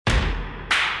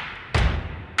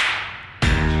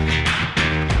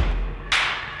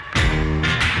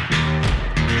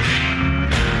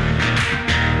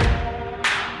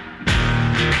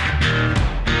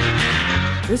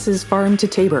This is Farm to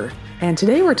Tabor, and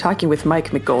today we're talking with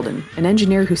Mike McGolden, an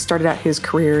engineer who started out his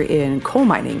career in coal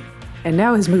mining and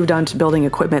now has moved on to building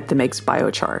equipment that makes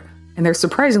biochar, and they're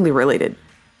surprisingly related.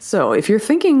 So if you're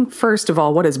thinking, first of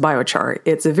all, what is biochar?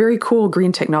 It's a very cool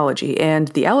green technology, and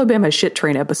the Alabama Shit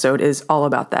Train episode is all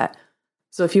about that.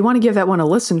 So if you want to give that one a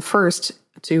listen first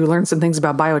to learn some things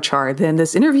about biochar, then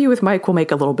this interview with Mike will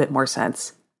make a little bit more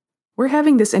sense. We're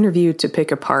having this interview to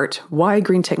pick apart why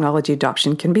green technology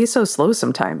adoption can be so slow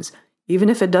sometimes, even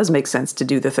if it does make sense to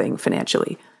do the thing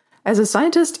financially. As a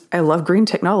scientist, I love green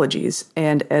technologies,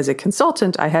 and as a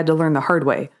consultant, I had to learn the hard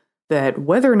way that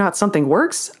whether or not something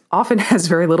works often has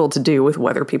very little to do with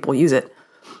whether people use it.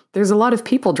 There's a lot of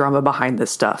people drama behind this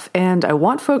stuff, and I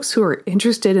want folks who are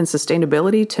interested in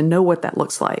sustainability to know what that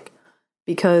looks like,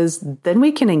 because then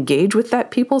we can engage with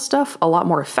that people stuff a lot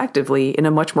more effectively in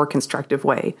a much more constructive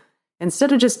way,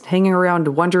 instead of just hanging around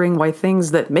wondering why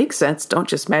things that make sense don't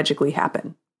just magically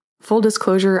happen. Full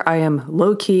disclosure, I am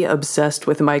low-key obsessed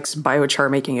with Mike's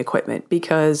biochar making equipment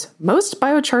because most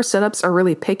biochar setups are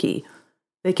really picky.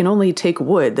 They can only take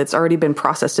wood that's already been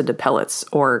processed into pellets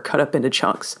or cut up into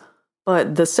chunks.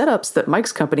 But the setups that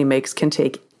Mike's company makes can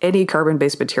take any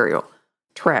carbon-based material,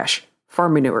 trash,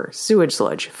 farm manure, sewage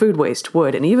sludge, food waste,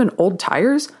 wood, and even old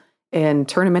tires, and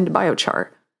turn them into biochar.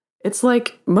 It's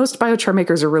like most biochar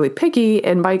makers are really picky,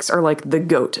 and Mike's are like the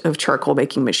goat of charcoal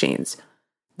making machines.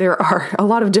 There are a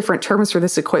lot of different terms for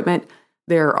this equipment.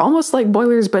 They're almost like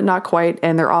boilers, but not quite,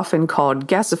 and they're often called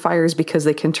gasifiers because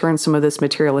they can turn some of this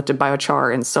material into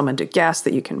biochar and some into gas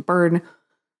that you can burn.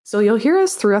 So you'll hear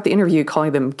us throughout the interview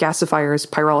calling them gasifiers,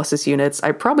 pyrolysis units.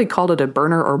 I probably called it a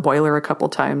burner or boiler a couple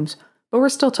times, but we're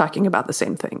still talking about the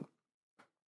same thing.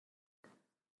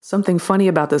 Something funny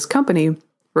about this company,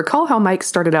 recall how Mike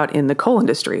started out in the coal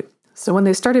industry. So when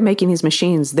they started making these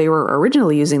machines, they were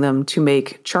originally using them to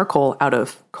make charcoal out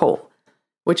of coal,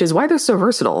 which is why they're so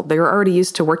versatile. They were already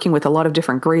used to working with a lot of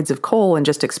different grades of coal and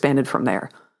just expanded from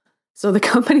there. So the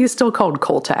company is still called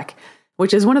Coltech,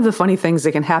 which is one of the funny things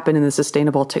that can happen in the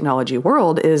sustainable technology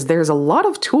world is there's a lot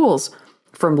of tools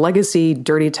from legacy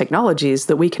dirty technologies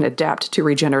that we can adapt to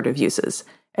regenerative uses.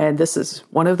 And this is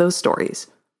one of those stories.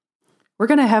 We're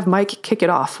going to have Mike kick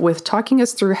it off with talking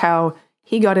us through how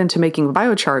he got into making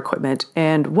biochar equipment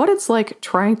and what it's like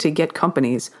trying to get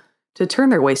companies to turn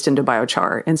their waste into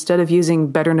biochar instead of using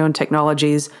better-known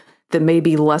technologies that may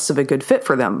be less of a good fit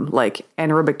for them, like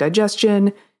anaerobic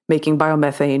digestion, making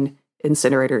biomethane,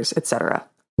 incinerators, etc.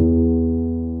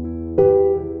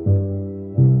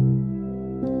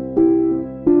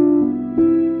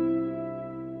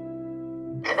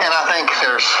 And I think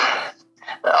there's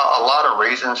a lot of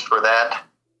reasons for that.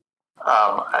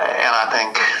 And I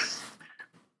think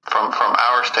from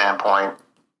our standpoint,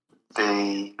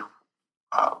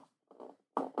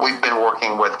 we've been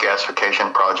working with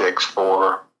gasification projects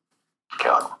for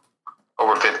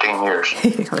over 15 years.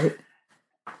 Right.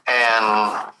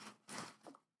 And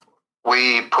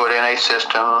we put in a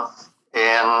system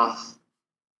in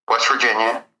West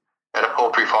Virginia at a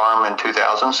poultry farm in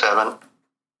 2007.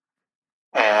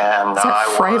 And Is that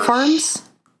Fry Farms?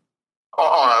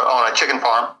 On a chicken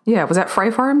farm. Yeah, was that Fry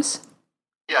Farms?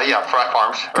 Yeah, Fry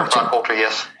Farms. Gotcha. Or Fry Poultry,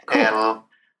 yes. Cool. And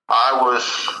I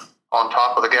was on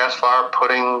top of the gas fire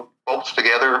putting bolts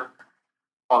together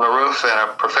on the roof, and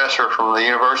a professor from the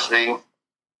university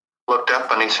looked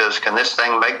up and he says, "Can this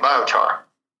thing make biochar?"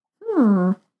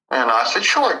 And I said,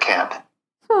 "Sure it can."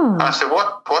 I said,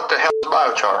 "What the hell is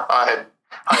biochar?" I had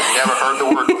never heard the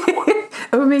word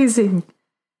before. Amazing.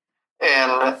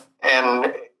 And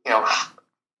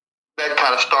that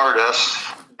kind of started us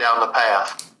down the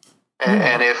path.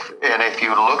 And if you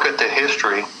look at the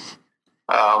history,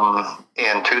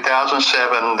 in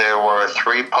 2007 there were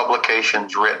 3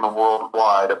 publications written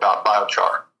worldwide about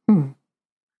biochar. In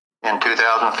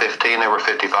 2015 there were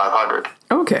 5,500.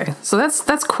 Okay, so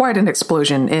that's quite an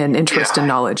explosion in interest and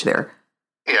knowledge there.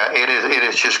 Yeah, it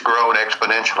is just grown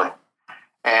exponentially.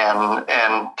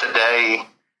 And today,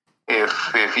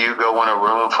 if you go in a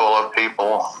room full of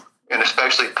people, and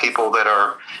especially people that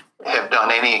have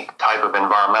done any type of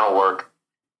environmental work,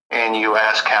 and you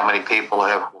ask how many people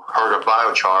have heard of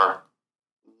biochar,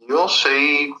 you'll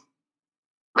see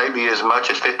maybe as much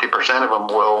as 50% of them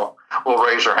will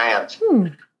raise their hands.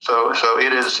 So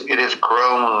it is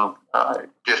grown,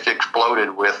 just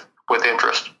exploded with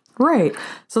interest. Right.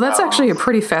 So that's actually a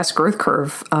pretty fast growth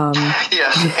curve.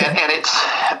 Yes, and it's,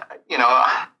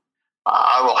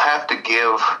 I will have to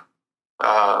give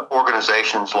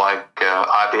organizations like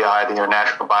IBI, the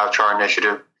International Biochar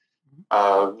Initiative,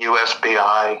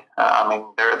 USBI.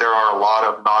 There are a lot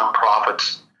of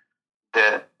nonprofits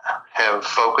that have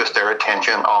focused their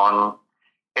attention on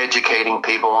educating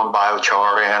people on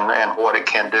biochar and what it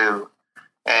can do.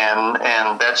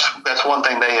 And that's one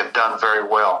thing they have done very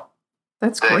well.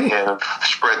 That's great. They have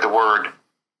spread the word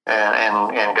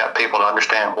and got people to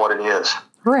understand what it is.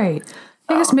 Right.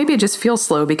 I guess maybe it just feels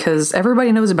slow because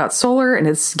everybody knows about solar and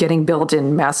it's getting built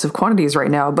in massive quantities right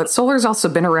now. But solar's also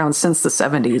been around since the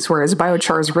 70s, whereas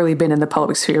biochar has really been in the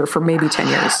public sphere for maybe 10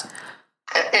 years.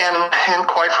 And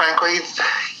quite frankly,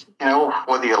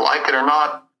 whether you like it or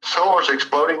not, solar's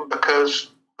exploding because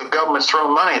the government's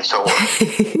throwing money at solar.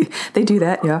 They do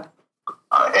that, yeah.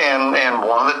 And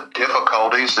one of the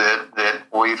difficulties that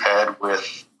we've had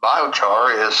with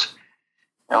biochar is,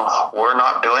 we're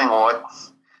not doing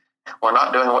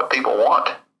what people want.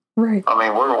 Right. I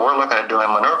mean, we're looking at doing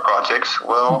manure projects.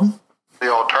 Well, the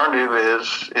alternative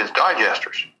is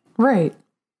digesters. Right.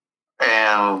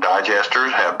 And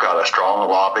digesters have got a strong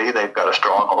lobby. They've got a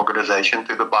strong organization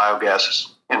through the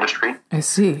biogas industry. I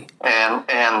see.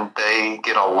 And they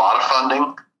get a lot of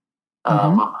funding.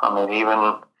 I mean,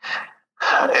 even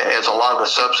as a lot of the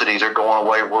subsidies are going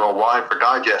away worldwide for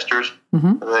digesters,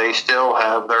 they still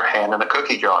have their hand in the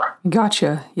cookie jar.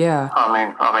 Gotcha. Yeah. I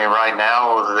mean, right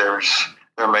now they're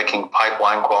making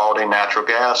pipeline quality natural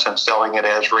gas and selling it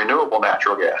as renewable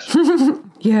natural gas.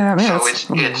 Yeah, man. So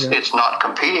it's not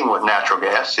competing with natural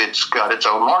gas. It's got its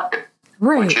own market,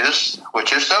 right? Which is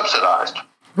subsidized.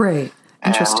 Right.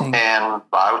 Interesting. And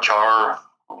biochar,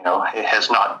 it has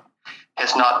not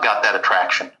got that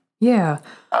attraction. Yeah.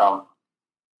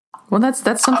 Well,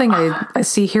 that's something I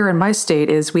see here in my state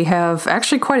is we have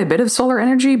actually quite a bit of solar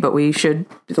energy, but we should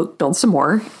build some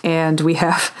more. And we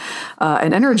have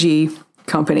an energy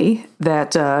company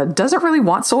that doesn't really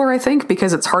want solar, I think,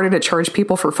 because it's harder to charge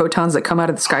people for photons that come out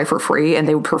of the sky for free, and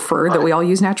they would prefer that we all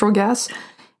use natural gas.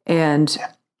 And,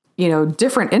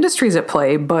 different industries at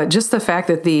play, but just the fact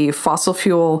that the fossil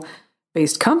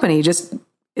fuel-based company just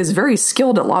is very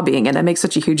skilled at lobbying, and that makes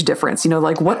such a huge difference.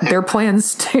 What their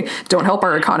plans don't help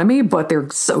our economy, but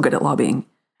they're so good at lobbying.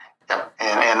 Yeah,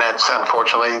 and that's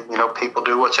unfortunately, people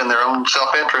do what's in their own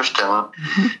self-interest, and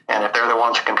if they're the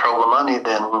ones who control the money,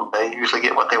 then they usually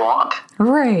get what they want.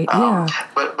 Right. Yeah.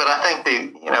 But I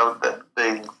think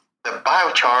the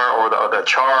biochar or the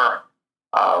char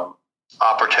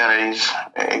opportunities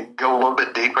go a little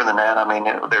bit deeper than that. I mean,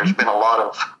 there's been a lot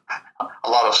of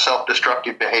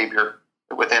self-destructive behavior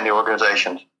within the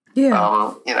organizations.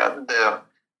 Yeah. The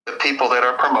people that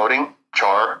are promoting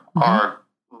char are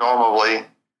normally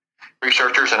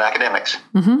researchers and academics.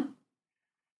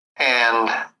 And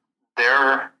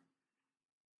their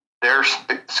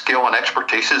skill and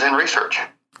expertise is in research.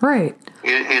 Right.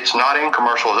 It's not in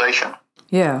commercialization.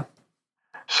 Yeah.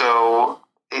 So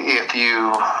if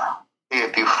you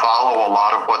follow a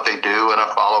lot of what they do and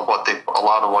follow a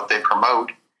lot of what they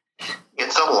promote,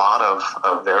 it's a lot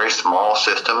of very small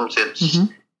systems.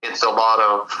 It's a lot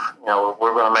of,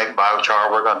 we're going to make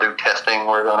biochar, we're going to do testing,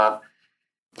 we're going to,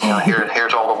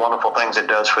 here's all the wonderful things it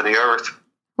does for the earth.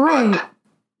 Right. But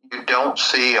you don't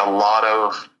see a lot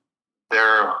of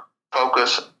their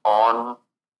focus on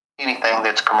anything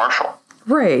that's commercial.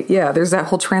 Right. Yeah. There's that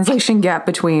whole translation gap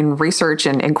between research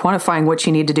and quantifying what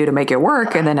you need to do to make it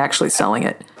work and then actually selling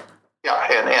it. Yeah.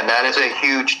 And that is a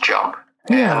huge jump.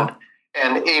 Yeah.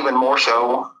 And even more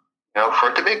so, for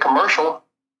it to be commercial,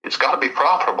 it's got to be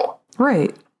profitable.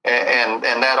 Right. And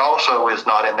that also is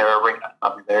not in their arena.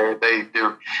 I mean, they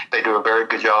do a very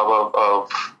good job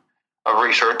of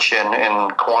research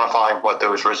and quantifying what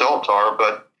those results are.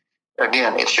 But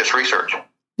again, it's just research.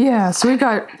 Yeah. So we've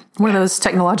got one of those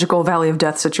technological valley of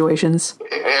death situations.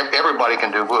 Everybody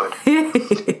can do wood.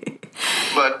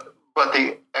 but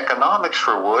the economics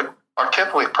for wood are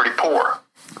typically pretty poor.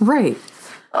 Right.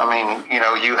 I mean,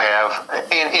 you have,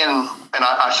 and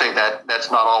I say that's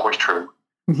not always true.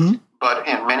 Mm-hmm. But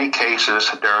in many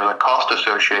cases, there's a cost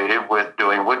associated with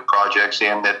doing wood projects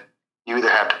in that you either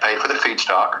have to pay for the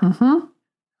feedstock,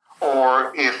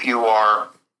 or if you're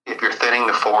thinning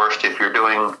the forest, if you're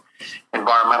doing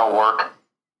environmental work,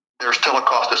 there's still a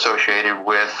cost associated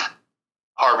with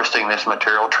harvesting this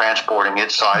material, transporting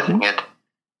it, sizing it,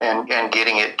 and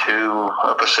getting it to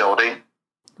a facility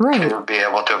to be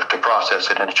able to process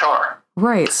it in a char.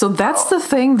 Right. So that's the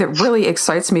thing that really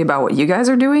excites me about what you guys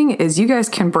are doing is you guys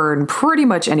can burn pretty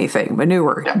much anything,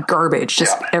 manure, garbage,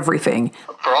 just everything.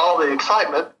 For all the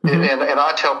excitement, and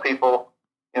I tell people,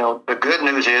 the good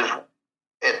news is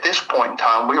at this point in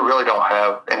time, we really don't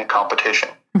have any competition.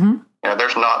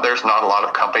 There's not a lot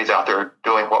of companies out there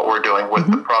doing what we're doing with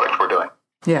the products we're doing.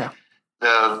 Yeah.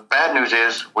 The bad news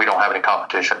is we don't have any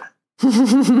competition,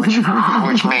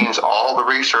 which means all the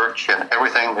research and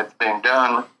everything that's being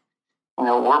done,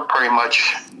 we're pretty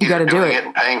much either doing it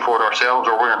and paying for it ourselves,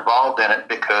 or we're involved in it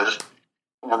because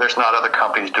there's not other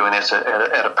companies doing this at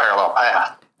a parallel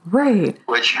path. Right.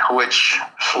 Which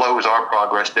slows our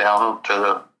progress down to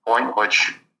the point in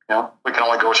which we can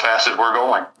only go as fast as we're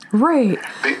going. Right.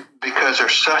 Because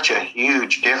there's such a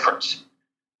huge difference.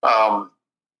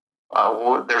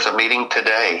 There's a meeting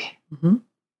today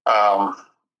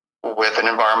with an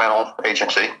environmental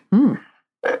agency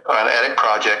at a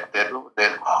project that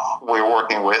we're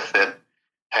working with that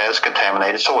has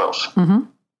contaminated soils.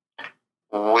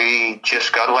 We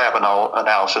just got a lab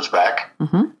analysis back.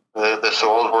 The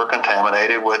soils were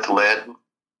contaminated with lead,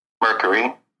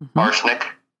 mercury, arsenic,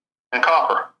 and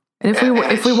copper. And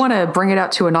if we want to bring it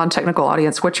out to a non-technical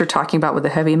audience, what you're talking about with the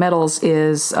heavy metals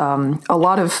is a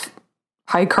lot of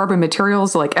high carbon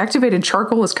materials, like activated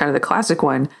charcoal is kind of the classic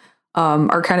one,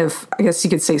 are kind of, I guess you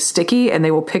could say, sticky, and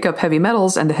they will pick up heavy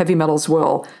metals, and the heavy metals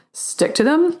will stick to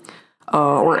them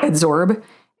or adsorb.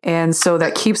 And so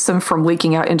that keeps them from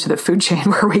leaking out into the food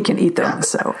chain where we can eat them.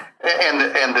 So,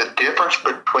 and the difference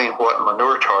between what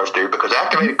manure chars do, because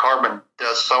activated carbon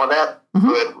does some of that,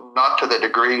 but not to the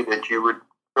degree that you would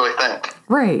really think.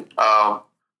 Right.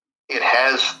 It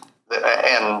has,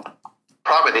 and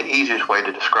probably the easiest way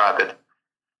to describe it,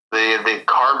 the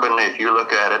carbon, if you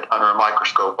look at it under a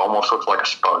microscope, almost looks like a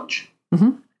sponge.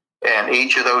 And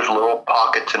each of those little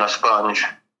pockets in a sponge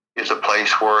is a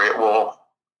place where it will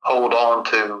hold on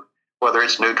to whether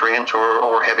it's nutrients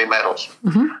or heavy metals.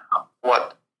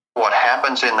 What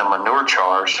happens in the manure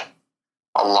chars,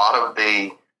 a lot of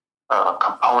the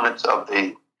components of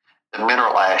the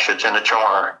mineral ash that's in the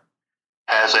char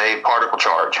has a particle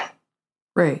charge,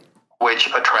 right, which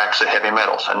attracts the heavy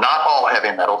metals. And not all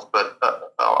heavy metals, but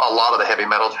a lot of the heavy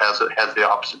metals has the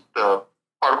opposite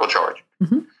particle charge.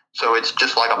 So it's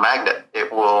just like a magnet.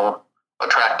 It will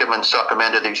attract them and suck them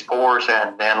into these pores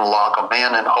and then lock them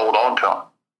in and hold on to them.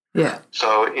 Yeah.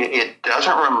 So it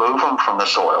doesn't remove them from the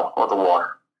soil or the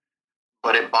water,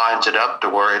 but it binds it up to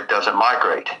where it doesn't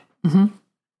migrate.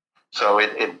 So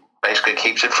it basically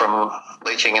keeps it from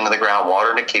leaching into the groundwater,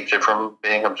 and it keeps it from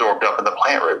being absorbed up in the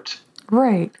plant roots.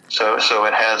 Right. So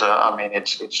it has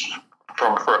it's for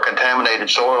a contaminated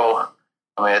soil.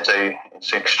 It's an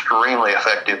extremely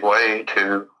effective way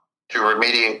to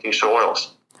remediate these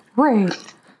soils. Right.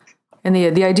 And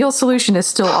the ideal solution is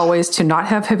still always to not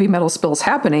have heavy metal spills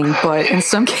happening, but in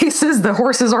some cases the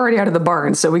horse is already out of the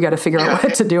barn, so we got to figure out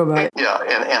what to do about it. Yeah,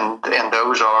 and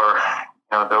those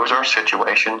are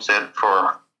situations that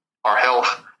for our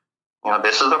health,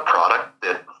 this is a product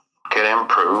that can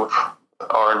improve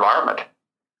our environment.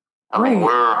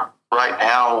 We're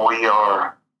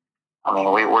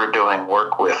doing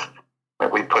work with,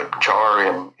 we put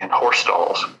char in horse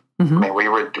stalls.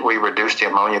 We reduced the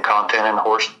ammonia content in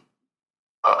horse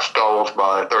stalls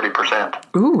by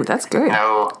 30%. Ooh, that's good.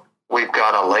 We've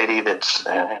got a lady that's,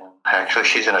 actually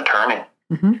she's an attorney,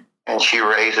 and she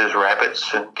raises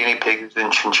rabbits and guinea pigs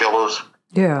and chinchillas.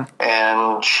 Yeah.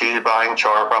 And she's buying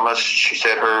char from us. She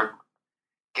said her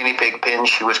guinea pig pens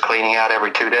she was cleaning out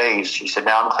every 2 days. She said,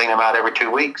 now I'm cleaning them out every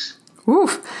 2 weeks.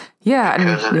 Oof. Yeah.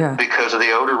 Because of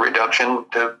the odor reduction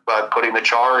by putting the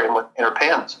char in her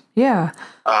pens. Yeah.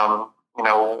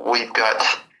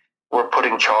 We're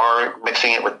putting char,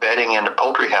 mixing it with bedding into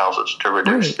poultry houses to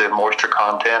reduce the moisture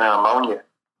content and ammonia.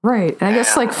 Right. And I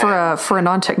guess for a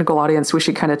non-technical audience, we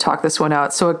should kind of talk this one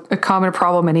out. So a common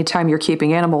problem anytime you're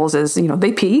keeping animals is,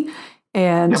 they pee,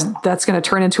 and that's going to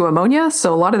turn into ammonia.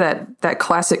 So a lot of that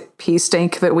classic pee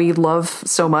stink that we love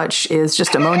so much is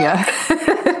just ammonia.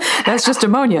 That's just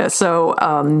ammonia. So,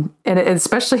 and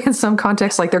especially in some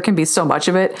contexts, like there can be so much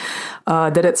of it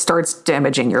that it starts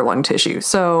damaging your lung tissue.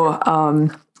 So,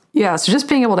 so just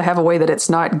being able to have a way that it's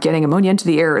not getting ammonia into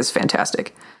the air is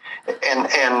fantastic.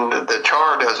 And the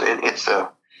char does it. It's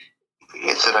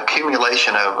an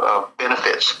accumulation of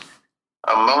benefits.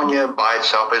 Ammonia by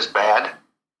itself is bad.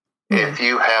 If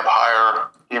you have higher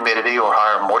humidity or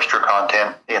higher moisture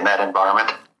content in that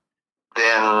environment,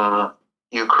 then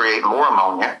you create more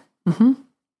ammonia.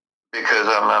 Because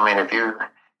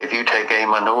if you take a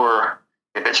manure,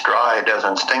 if it's dry, it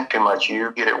doesn't stink too much.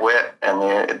 You get it wet, and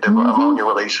the ammonia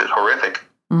release is horrific.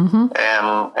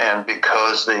 And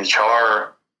because the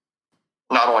char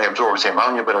not only absorbs the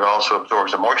ammonia, but it also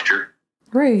absorbs the moisture.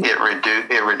 Right.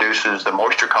 It reduces the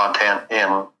moisture content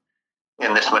in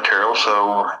this material,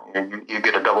 so you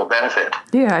get a double benefit.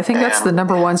 Yeah, I think that's the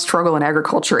number one struggle in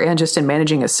agriculture and just in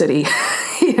managing a city.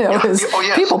 Is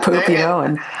people poop,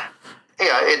 and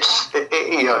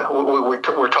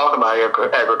we're talking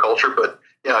about agriculture, but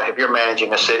if you're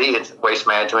managing a city, waste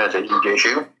management is a huge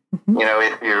issue.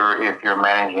 If you're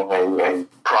managing a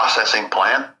processing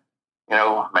plant,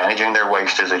 managing their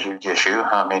waste is a huge issue.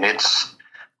 I mean, it's,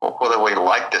 whether we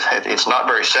like this, it's not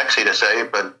very sexy to say,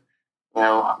 but,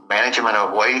 management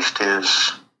of waste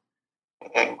is,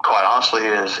 quite honestly,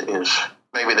 is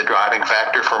maybe the driving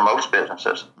factor for most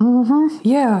businesses. Mm-hmm.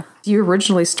 Yeah. You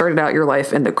originally started out your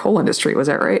life in the coal industry, was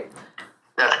that right?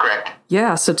 That's correct.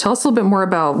 Yeah. So tell us a little bit more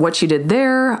about what you did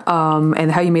there,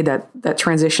 and how you made that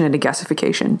transition into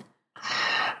gasification.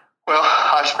 Well,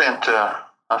 I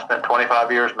spent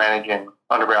 25 years managing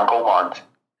underground coal mines.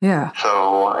 Yeah.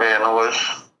 So, and was,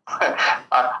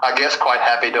 I guess, quite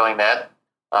happy doing that,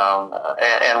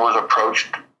 and was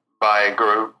approached by a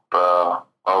group,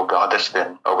 this has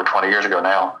been over 20 years ago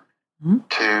now,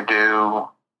 to do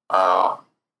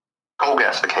coal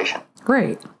gasification.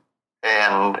 Great.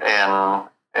 And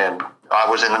I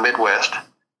was in the Midwest,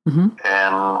 and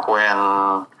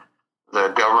when the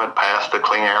government passed the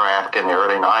Clean Air Act in the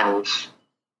early 90s,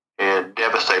 it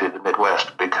devastated the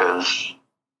Midwest because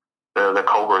the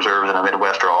coal reserves in the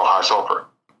Midwest are all high sulfur.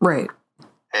 Right.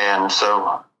 And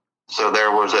so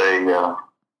there was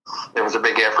a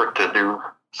big effort to do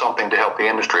something to help the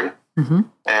industry. And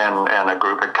a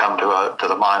group had come to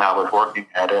the mine I was working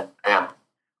at and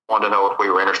wanted to know if we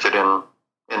were interested in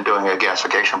doing a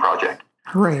gasification project.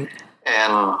 Right.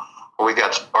 And we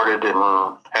got started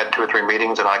and had 2 or 3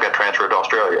 meetings, and I got transferred to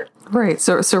Australia. Right.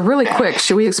 So really quick,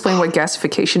 should we explain what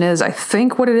gasification is? I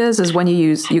think what it is when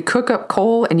you cook up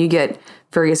coal and you get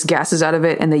various gases out of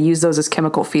it, and they use those as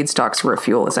chemical feedstocks for a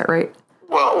fuel. Is that right?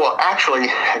 Well, actually,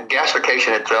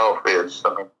 gasification itself is,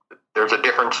 there's a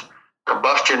difference.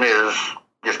 Combustion is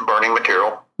just burning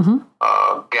material.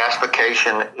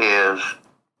 Gasification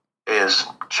is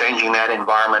changing that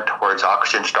environment to where it's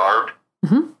oxygen starved.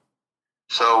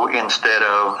 So instead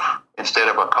of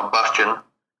a combustion,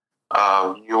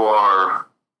 you are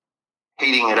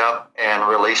heating it up and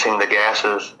releasing the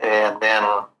gases, and then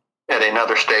at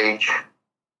another stage,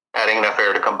 adding enough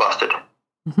air to combust it.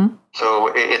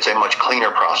 So it's a much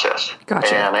cleaner process.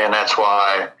 Gotcha. And that's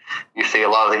why you see a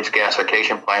lot of these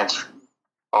gasification plants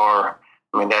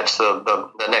that's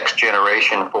the next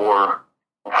generation for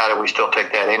how do we still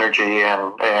take that energy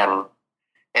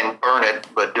and burn it,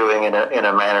 but doing it in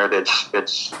a manner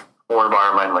that's more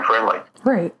environmentally friendly.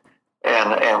 Right.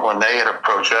 And when they had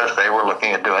approached us, they were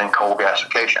looking at doing coal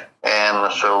gasification.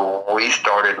 And so we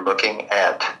started looking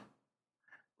at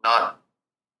not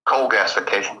coal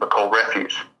gasification, but coal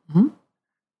refuse.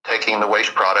 Taking the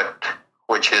waste product,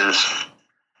 which is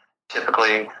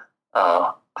typically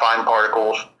fine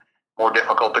particles, more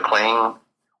difficult to clean,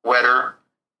 wetter,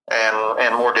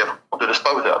 and more difficult to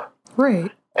dispose of.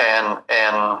 Right. And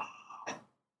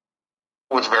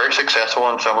was very successful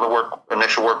in some of the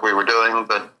initial work we were doing,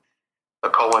 but the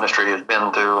coal industry has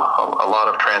been through a lot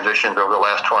of transitions over the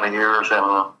last 20 years,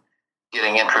 and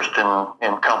getting interest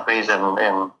in companies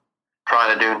and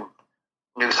trying to do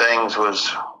new things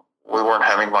we weren't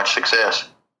having much success.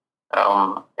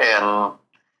 And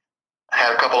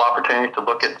had a couple opportunities to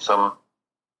look at some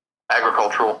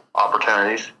agricultural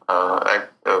opportunities,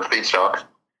 feedstocks,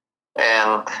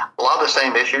 and a lot of the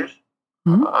same issues.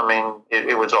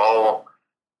 It was all,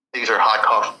 these are high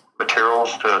cost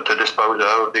materials to dispose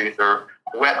of. These are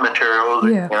wet materials.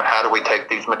 Yeah. How do we take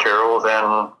these materials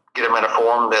and get them in a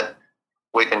form that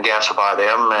we can gasify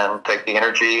them and take the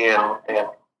energy and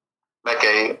make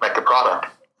a product.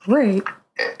 Right.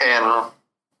 And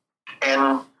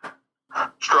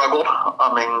struggled.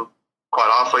 Quite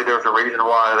honestly, there's a reason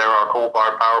why there are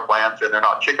coal-fired power plants and they're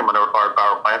not chicken manure-fired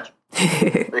power plants.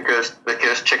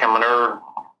 because chicken manure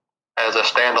as a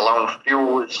standalone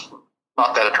fuel is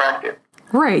not that attractive.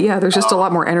 Right. Yeah. There's just a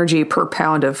lot more energy per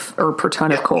pound or per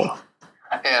ton of coal.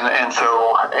 And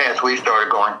so as we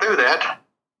started going through that,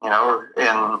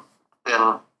 and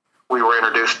then we were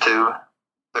introduced to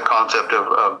the concept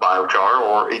of biochar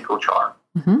or ecochar.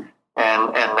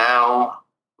 And now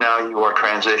you are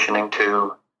transitioning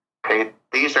to, okay,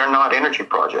 these are not energy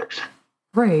projects.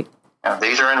 Right. Now,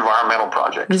 these are environmental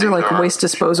projects. These are like waste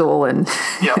disposal and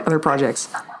other projects.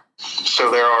 So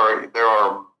there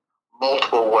are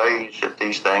multiple ways that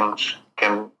these things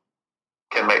can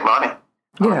make money.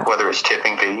 Yeah. Whether it's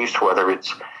tipping fees, whether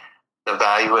it's the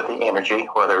value of the energy,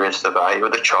 whether it's the value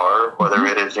of the char, whether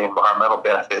it is the environmental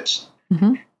benefits.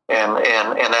 And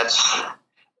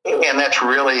that's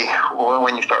really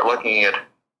when you start looking at,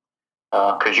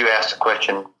 because you asked a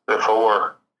question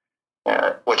before,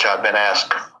 which I've been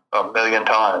asked a million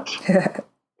times.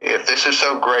 If this is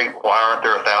so great, why aren't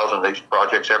there 1,000 of these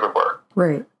projects everywhere?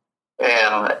 Right.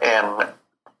 And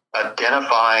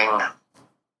identifying,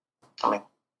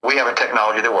 we have a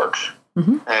technology that works.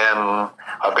 And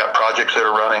I've got projects that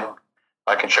are running.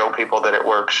 I can show people that it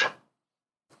works.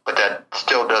 but that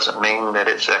still doesn't mean that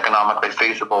it's economically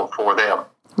feasible for them.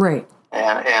 Right.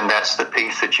 And that's the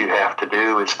piece that you have to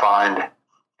do is find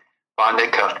a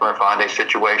customer, find a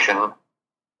situation,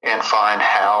 and find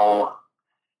how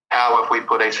if we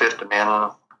put a system in,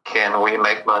 can we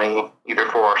make money either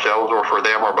for ourselves or for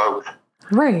them or both?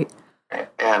 Right. And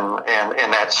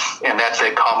that's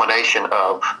a combination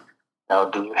of,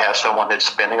 do you have someone that's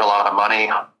spending a lot of money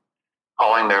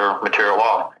hauling their material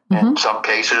off? Mm-hmm. In some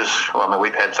cases,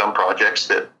 we've had some projects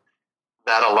that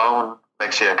alone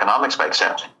makes the economics make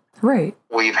sense. Right.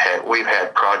 We've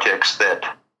had projects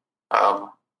that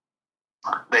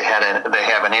they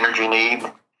have an energy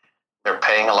need. They're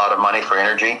paying a lot of money for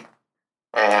energy,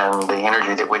 and the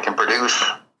energy that we can produce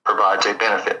provides a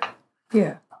benefit.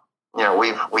 Yeah.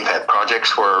 We've had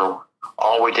projects where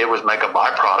all we did was make a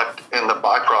byproduct, and the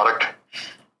byproduct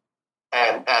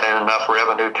added enough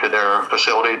revenue to their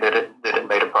facility that it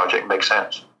made a project make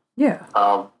sense. Yeah.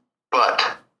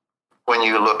 But when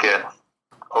you look at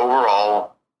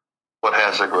overall what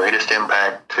has the greatest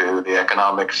impact to the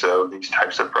economics of these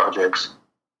types of projects,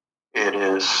 it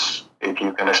is if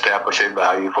you can establish a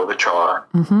value for the char,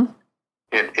 mm-hmm.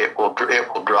 it will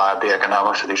drive the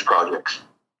economics of these projects.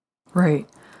 Right.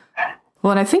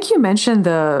 Well, and I think you mentioned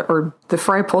the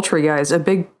fry poultry guys, a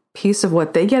big piece of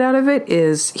what they get out of it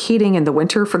is heating in the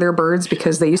winter for their birds,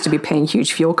 because they used to be paying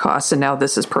huge fuel costs, and now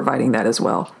this is providing that as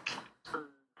well.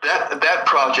 That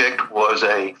project was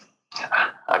I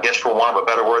guess for want of a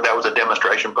better word, that was a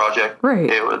demonstration project. Right.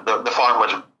 It was, the farm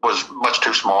was much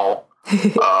too small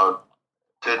to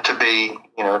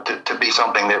be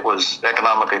something that was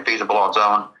economically feasible on its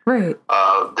own. Right.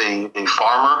 The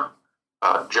farmer,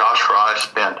 Josh Fry,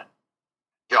 spent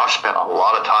a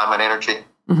lot of time and energy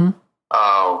mm-hmm.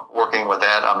 Working with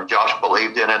that. Josh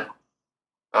believed in it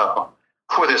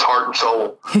with his heart and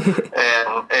soul,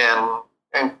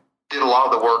 and did a lot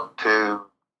of the work to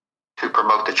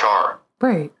promote the char.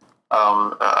 Right.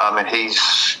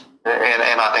 He's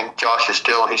and I think Josh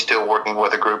he's still working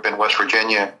with a group in West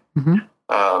Virginia, mm-hmm.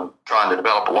 Trying to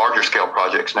develop larger scale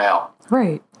projects now.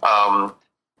 Right.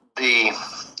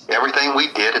 Everything we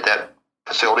did at that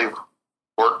facility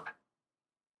worked.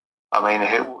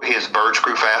 His birds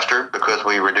grew faster because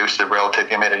we reduced the relative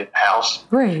humidity in the house.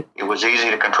 Right. It was easy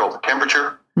to control the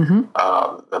temperature. Mm-hmm.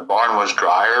 The barn was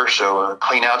drier, so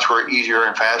cleanouts were easier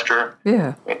and faster.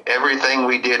 Yeah. Everything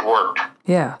we did worked.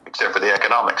 Yeah. Except for the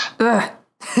economics. and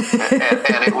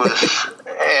it was,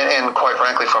 and quite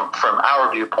frankly, from our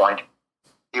viewpoint,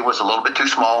 it was a little bit too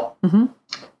small. Mm-hmm.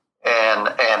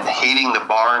 And heating the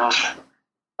barns,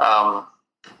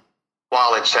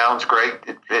 while it sounds great,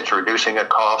 it's reducing a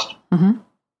cost. Mm-hmm.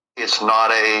 It's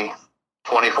not a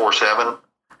 24/7.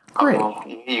 Right.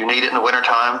 You need it in the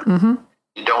wintertime. Mm-hmm.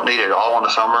 You don't need it all in the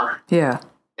summer. Yeah.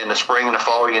 In the spring and the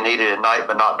fall, you need it at night,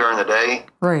 but not during the day.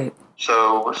 Right.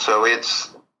 So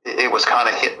it was kind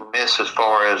of hit and miss as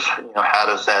far as how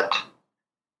does that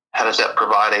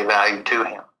provide a value to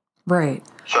him. Right.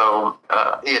 So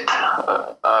it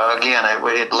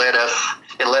led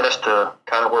us to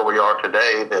kind of where we are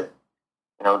today. That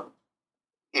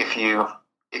if you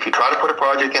try to put a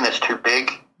project in that's too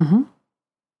big, mm-hmm.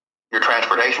 your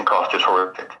transportation cost is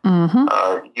horrific.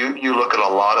 Mm-hmm. You look at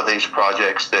a lot of these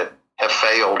projects that have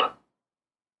failed.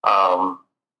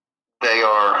 They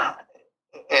are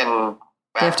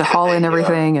they have to haul in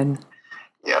everything and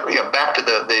back to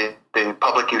the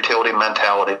public utility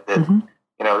mentality that mm-hmm.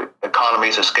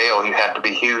 Economies of scale. You have to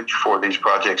be huge for these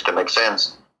projects to make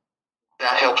sense.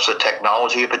 That helps the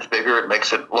technology. If it's bigger, it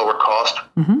makes it lower cost.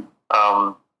 Mm-hmm.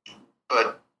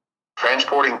 But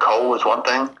transporting coal is one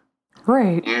thing.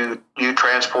 Right. You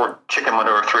transport chicken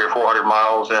manure 300 or 400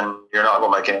 miles, and you're not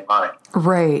going to make any money.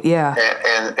 Right. Yeah.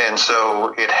 And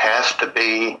so it has to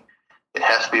be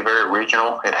very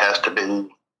regional. It has to be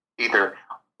either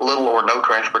little or no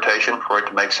transportation for it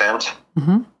to make sense.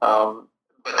 Mm-hmm.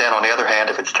 But then on the other hand,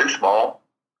 if it's too small,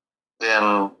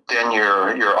 then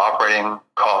your operating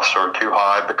costs are too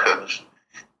high because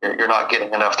you're not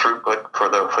getting enough throughput for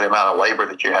the amount of labor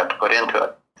that you have to put into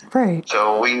it. Right.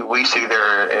 So we see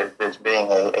there as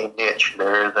being a niche.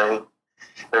 There's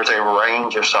a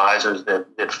range of sizes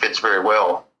that fits very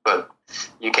well, but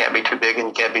you can't be too big and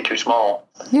you can't be too small.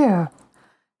 Yeah.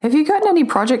 Have you gotten any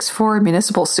projects for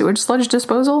municipal sewage sludge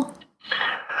disposal?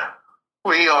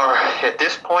 We are, at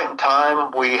this point in time,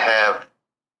 we have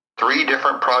 3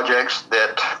 different projects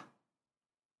that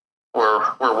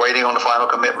we're waiting on the final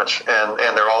commitments, and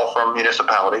they're all from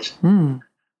municipalities. Mm.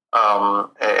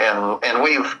 And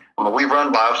we've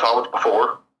run biosolids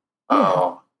before.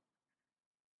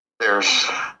 There's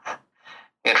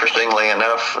interesting interestingly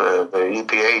enough, the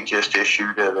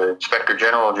EPA the Inspector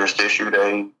General just issued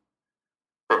a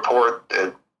report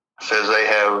that says they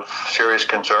have serious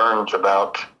concerns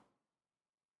about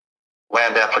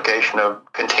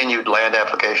continued land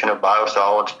application of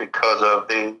biosolids because of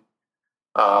the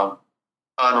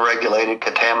unregulated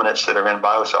contaminants that are in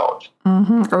biosolids.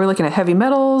 Mm-hmm. Are we looking at heavy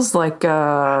metals like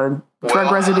drug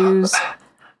residues?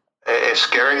 As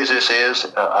scary as this is,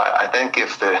 I think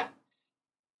if the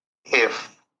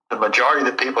majority of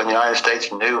the people in the United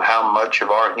States knew how much of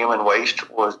our human waste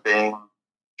was being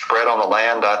spread on the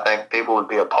land, I think people would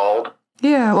be appalled.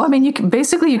 Yeah, well, I mean, you can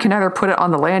either put it on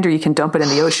the land or you can dump it in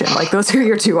the ocean. Like, those are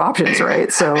your two options,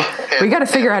 right? So we got to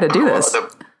figure out how to do this.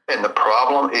 And the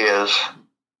problem is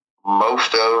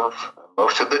most of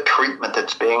the treatment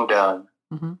that's being done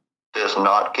does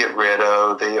not get rid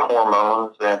of the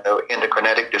hormones and the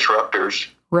endocrinetic disruptors.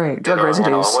 Right, drug residues.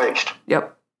 In our waste.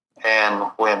 Yep.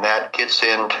 And when that gets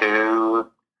into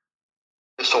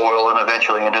the soil and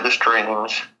eventually into the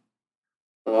streams,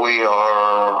 we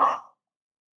are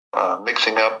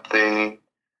mixing up the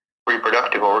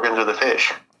reproductive organs of the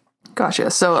fish.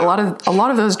 Gotcha. So a lot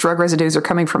of those drug residues are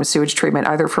coming from sewage treatment,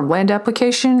 either from land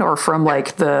application or from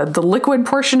like the liquid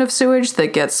portion of sewage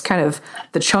that gets kind of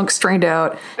the chunks strained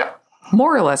out,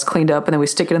 more or less cleaned up, and then we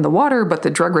stick it in the water, but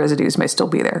the drug residues may still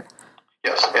be there.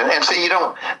 Yes, and see,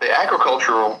 the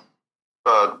agricultural,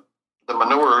 the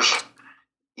manures,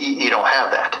 you don't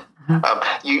have that.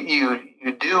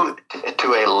 You do to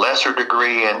a lesser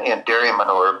degree in dairy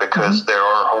manure because there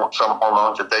are some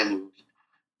hormones that they use.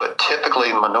 But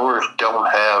typically, manures don't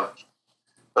have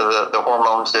the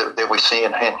hormones that we see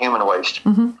in human waste.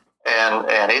 And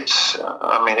it's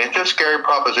a scary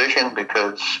proposition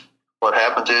because what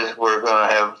happens is we're going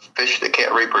to have fish that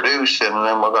can't reproduce, and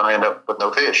then we're going to end up with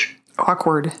no fish.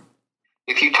 Awkward.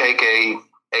 If you take a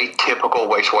typical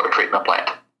wastewater treatment plant,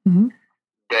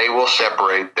 they will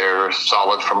separate their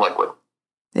solids from liquid.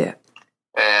 Yeah.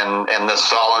 And the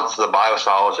solids, the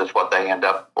biosolids, is what they end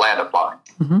up land applying.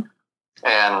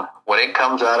 And when it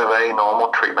comes out of a normal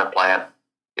treatment plant,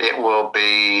 it will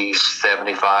be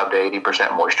 75 to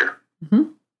 80% moisture.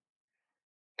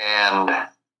 And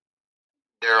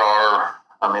there are,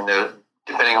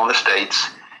 depending on the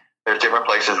states, there's different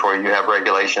places where you have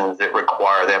regulations that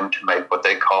require them to make what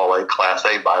they call a Class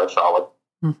A biosolid,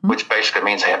 which basically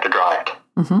means they have to dry it.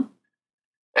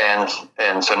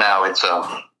 And so now it's 8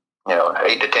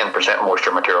 to 10%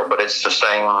 moisture material, but it's the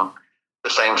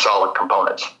same solid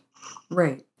components.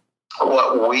 Right.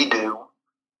 What we do,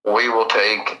 we will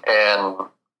take and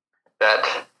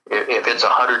that if it's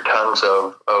 100 tons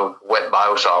of wet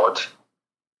biosolids,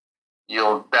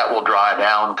 that will dry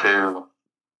down to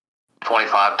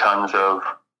 25 tons of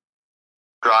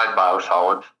dried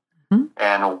biosolids,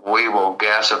 and we will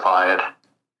gasify it,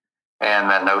 and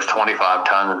then those 25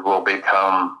 tons will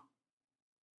become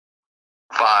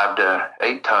 5 to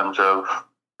 8 tons of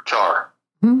char.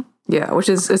 Yeah, which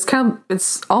is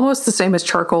it's almost the same as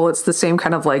charcoal. It's the same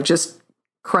kind of like just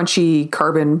crunchy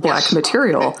carbon black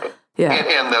material. Yeah,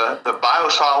 and the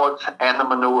biosolids and the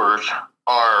manures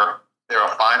they're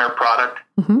a finer product.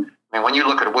 When you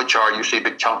look at wood char, you see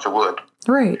big chunks of wood.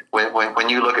 Right. When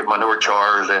you look at manure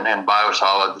chars and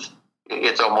biosolids,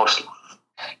 it's almost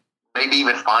maybe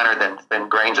even finer than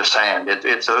grains of sand.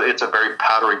 It's a very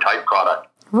powdery type product.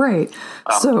 Right.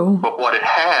 But what it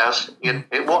has,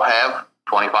 it will have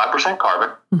 25%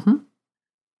 carbon,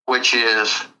 which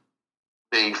is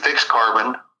the fixed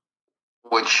carbon,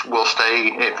 which will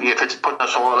stay, if it's put in the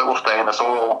soil, it will stay in the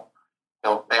soil.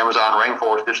 Amazon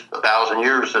rainforest, just 1,000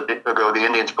 years ago, the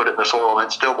Indians put it in the soil and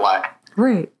it's still black.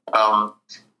 Right.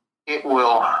 It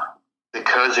will,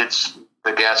 because it's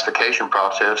the gasification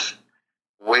process,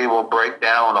 we will break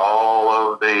down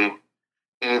all of any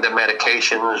of the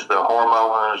medications, the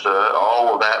hormones,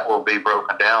 all of that will be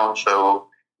broken down. So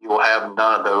you will have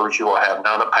none of those. You will have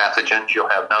none of the pathogens. You'll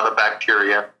have none of the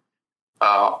bacteria.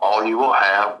 All you will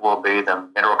have will be the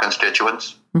mineral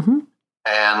constituents and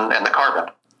the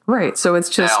carbon. Right. So it's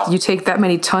just, you take that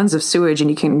many tons of sewage and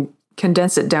you can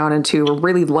condense it down into a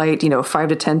really light, 5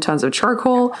 to 10 tons of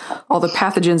charcoal. All the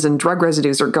pathogens and drug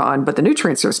residues are gone, but the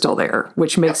nutrients are still there,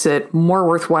 which makes it more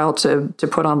worthwhile to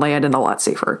put on land and a lot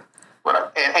safer.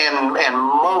 Right. And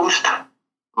most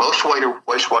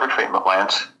wastewater treatment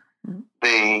plants,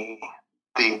 the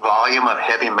volume of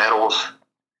heavy metals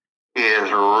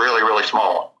is really, really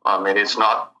small. It's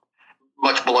not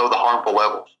much below the harmful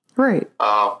levels. Right.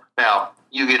 Now,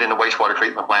 you get into wastewater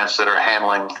treatment plants that are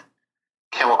handling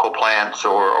chemical plants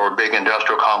or big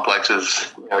industrial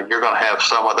complexes, you're going to have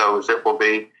some of those that will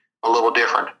be a little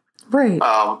different. Right.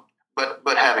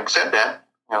 But having said that,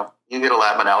 you get a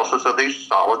lab analysis of these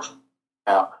solids,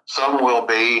 Now, some will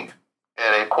be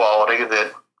at a quality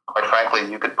that, quite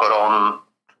frankly, you could put on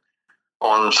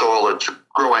soil that's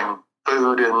growing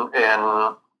food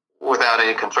and without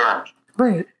any concerns.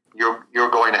 Right. You're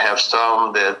going to have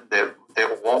some that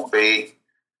won't be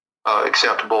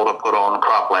acceptable to put on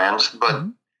croplands, but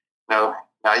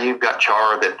now you've got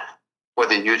char that,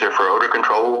 whether you use it for odor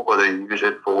control, whether you use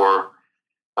it for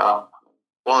one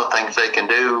of the things they can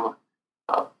do,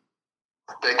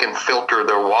 they can filter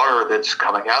their water that's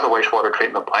coming out of the wastewater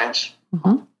treatment plants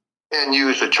and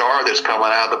use the char that's coming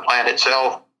out of the plant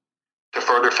itself to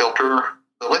further filter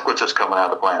the liquids that's coming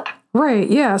out of the plant. Right.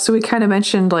 Yeah. So we kind of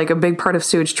mentioned like a big part of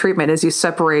sewage treatment is you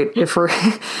separate, if we're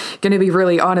going to be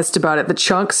really honest about it, the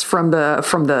chunks from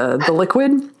the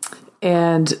liquid.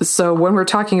 And so when we're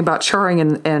talking about charring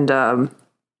and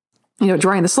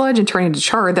drying the sludge and turning to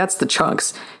char, that's the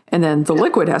chunks. And then the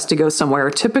liquid has to go somewhere.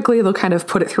 Typically, they'll kind of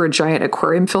put it through a giant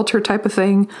aquarium filter type of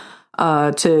thing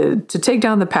to take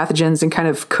down the pathogens and kind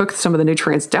of cook some of the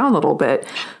nutrients down a little bit.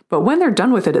 But when they're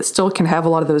done with it, it still can have a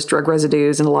lot of those drug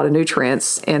residues and a lot of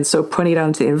nutrients. And so putting it out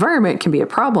into the environment can be a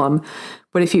problem.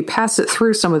 But if you pass it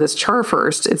through some of this char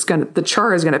first, the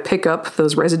char is going to pick up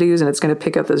those residues and it's going to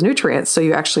pick up those nutrients. So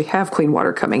you actually have clean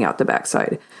water coming out the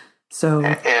backside. So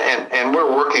and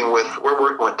we're working with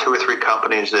 2 or 3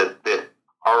 companies that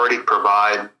already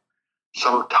provide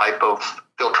some type of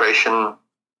filtration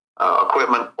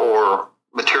equipment or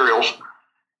materials,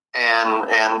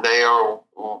 and they are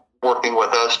working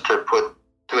with us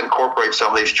to incorporate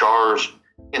some of these chars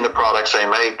in the products they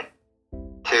make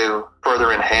to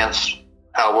further enhance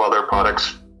how well their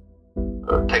products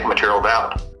take materials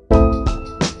out.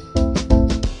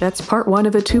 That's part 1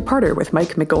 of a 2-parter with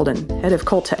Mike McGolden, head of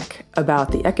Coltech,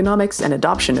 about the economics and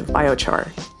adoption of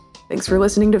biochar. Thanks for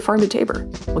listening to Farm to Tabor.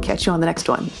 We'll catch you on the next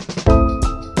one.